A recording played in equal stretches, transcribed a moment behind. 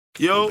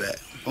Yo,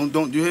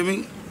 don't you hear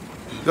me?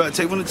 Go ahead,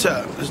 take from the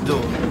top. Let's do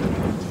it.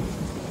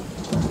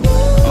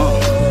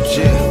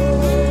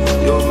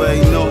 Yeah. You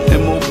already know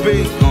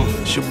M.O.B.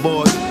 It's your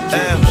boy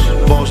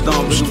Abs. Boss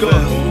down, let's go.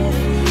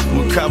 I'm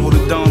gonna cobble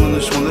the dawn on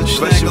this one. Let's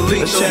check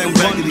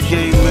back of the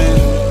game, man.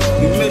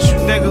 We miss you,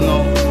 nigga.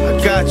 No,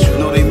 I got you.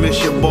 No, they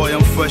miss your boy.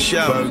 I'm fresh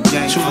out.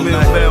 2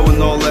 million bail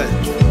and all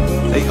that.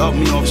 They up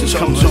me off, just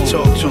come to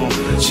talk to him.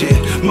 Yeah,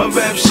 my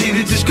rap sheet,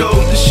 it just goes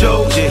to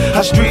show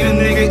how street a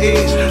nigga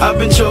is. I've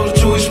been chosen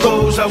to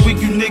expose how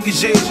weak you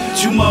niggas is.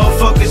 You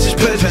motherfuckers is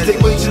peasants.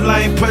 They wait till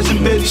I ain't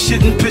present, baby,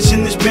 shitting,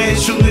 pissing this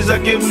pants. Soon as I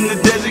give them the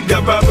desert,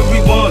 got robbery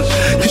ones,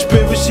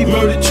 conspiracy,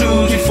 murder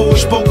twos. Before he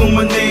spoke on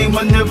my name,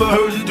 I never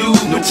heard a dude.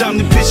 No time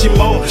to piss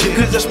him off,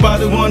 cause I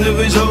spotted one of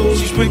his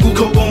hoes. He sprinkled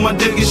coke on my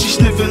dick and she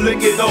sniffing,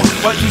 lick it off.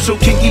 Why you so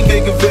kinky,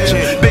 bigger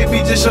veil? Baby,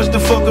 just hush the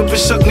fuck up and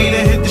suck me,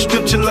 then hit the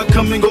strip till I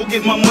come and go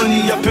get my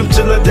money, I pimp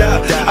till I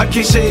die. I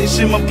can't say it's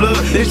in my blood,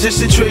 it's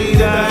just a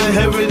trade I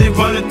inherited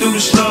running through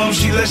the slums.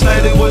 See, last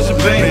night it was a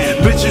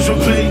bang, bitches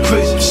were playing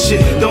crazy.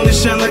 Shit, don't it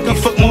sound like I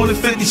fuck more than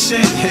 50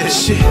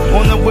 cents? Shit,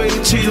 on the way to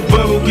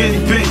Teterboro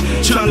getting bent,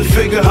 trying to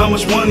figure how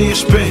much money I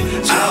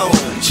spent. Oh,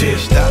 shit,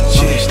 stop.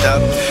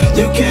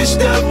 You can't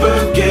stop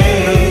her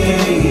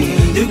game.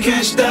 You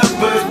can't stop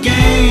her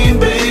game,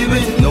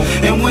 baby.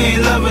 And we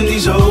ain't loving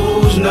these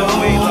hoes, no.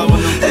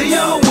 They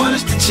all want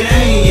us to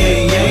change.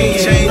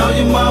 All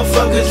you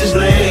motherfuckers is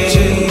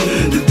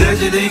lame. The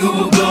desert eagle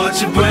will blow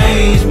out your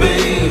brains,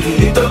 babe.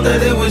 You thought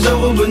that it was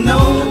over, but no.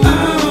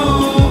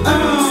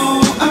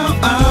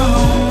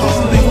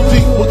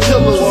 Deep with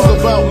killers,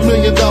 about $1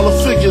 million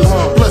figures.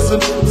 Blessing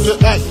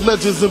that act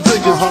legends and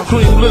figures.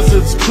 Cream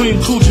lizards, cream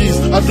coochies.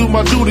 I do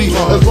my duty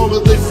as long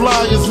as they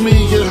fly as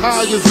me and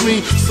high as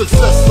me.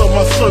 Success on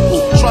my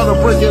circle. Try to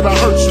bring it, I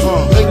hurt you.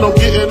 Ain't no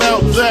getting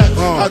out that.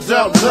 I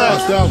doubt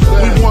that.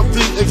 We want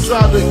the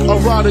exotic,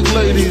 erotic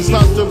ladies,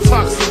 not them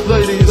toxic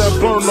ladies that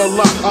burn a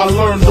lot. I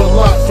learned a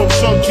lot from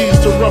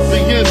junkies to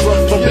ruffians,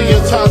 from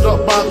being tied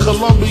up by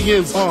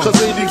Colombians. Cause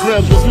 80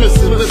 grams was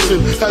missing.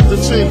 Listen, had to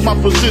change my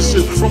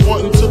position from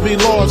wanting to be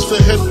large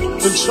to head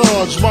in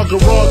charge. My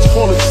garage,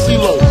 call it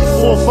CeeLo.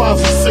 4, 5,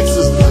 and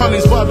 6s,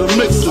 honeys by the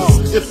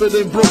mixes. If it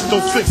ain't broke,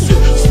 don't fix it.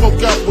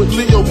 Smoke out with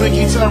Leo,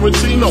 Biggie,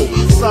 Tarantino.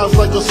 Size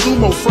like a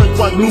sumo, Frank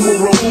White,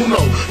 numero uno.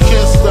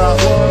 Can't stop,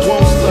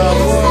 won't stop.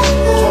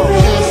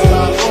 Can't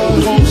stop,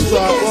 won't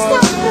stop.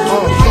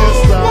 Can't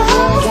stop,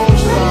 won't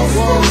stop.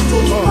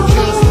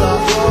 Can't stop,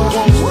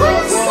 won't stop. Can't stop, won't stop.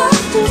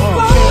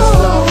 Can't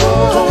stop,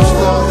 won't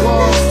stop.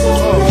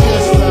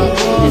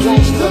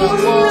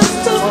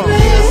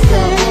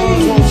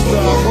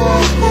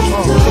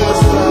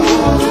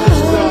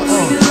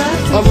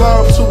 A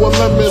lime to a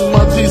lemon,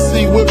 my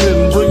DC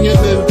women bringing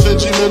in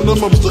 10G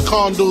minimums to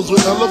condos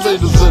with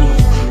elevators in them.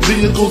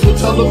 Vehicles with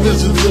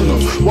televisions in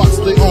them. Watch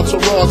the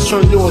entourage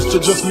turn yours to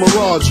just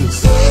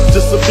mirages.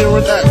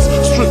 Disappearing acts,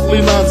 strictly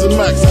 9s and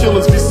max.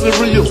 Killers be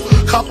serial,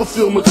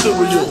 Copperfield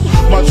material.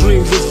 My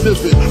dreams is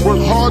vivid, work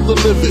hard to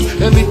live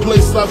it. Any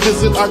place I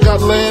visit, I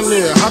got land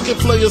there. I can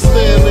play a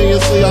stand there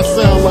and say I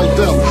sound like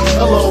them.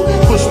 Hello,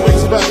 push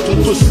wings back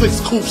and push 6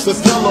 coupes,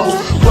 that's yellow.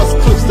 Plus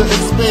clips that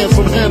expand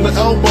from hand to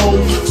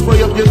elbow.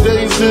 Spray up your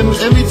days in,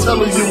 any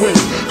teller you in.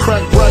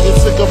 Crack bragging,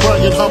 sick of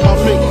bragging, how my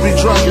mink be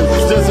dragging.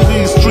 Desert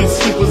East street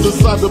sweepers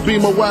inside the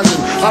Beamer wagon.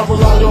 I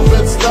rely on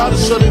Bed-Stuy to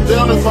shut it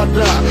down if I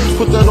die.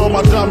 Put that on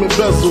my diamond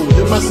bezel,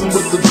 you're messing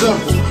with the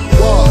devil.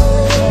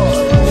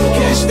 You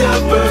can't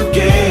stop her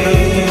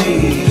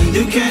game.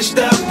 You can't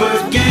stop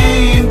her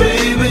game.